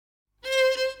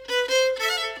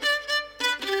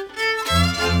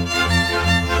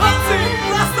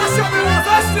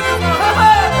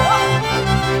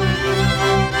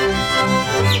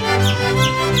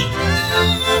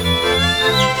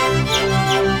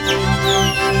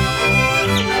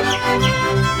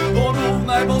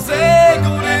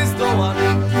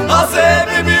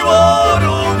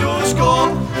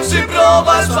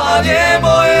Przyprowadź, Panie,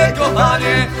 moje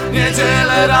kochanie,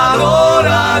 niedzielę rano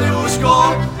raniuśką.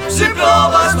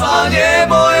 Przyprowadź, Panie,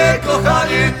 moje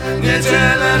kochanie,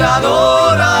 niedzielę rano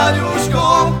raniuśką.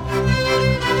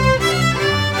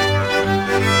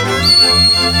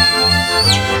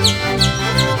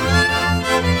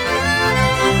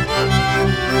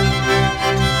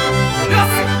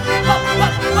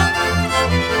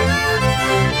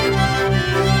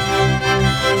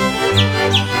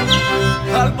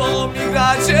 Albo mi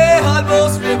grajcie, albo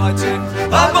śpiewajcie,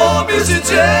 albo mi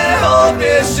życie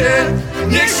odbierzcie.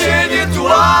 Niech się nie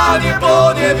tuła, nie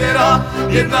poniewiera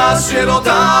jedna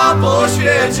sierota po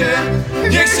świecie.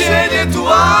 Niech się nie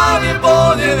tuła, nie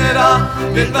poniewiera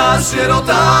jedna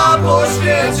sierota po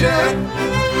świecie.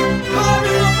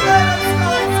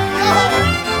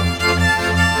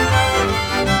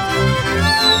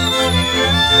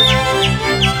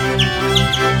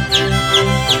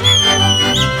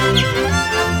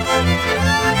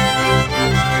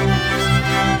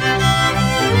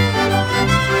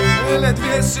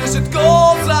 Ledwie się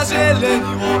szybko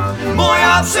zazieleniło,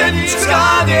 moja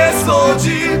pszeniczka nie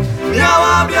schodzi.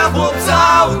 Miałam ja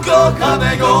chłopca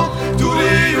ukochanego,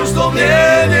 który już do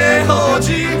mnie nie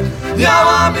chodzi.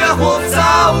 Miałam ja chłopca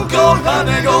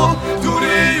ukochanego,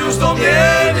 który już do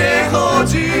mnie nie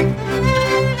chodzi.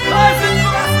 Ale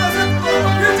szybko,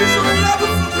 50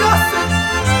 gradusów jasne.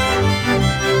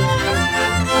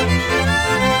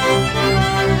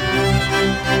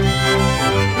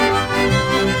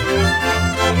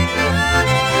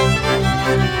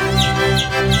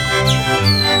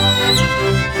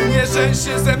 Nie żeń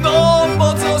się ze mną,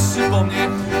 bo coś się po mnie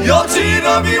ją ci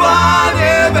robiła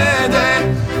nie będę.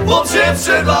 Bo się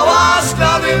przerwała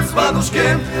szklanym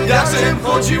dzbanuszkiem, jakżem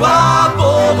chodziła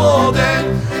po wodę.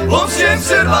 Bo się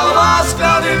przerwała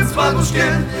szklanym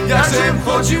dzbanuszkiem, jakżem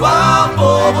chodziła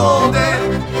po wodę.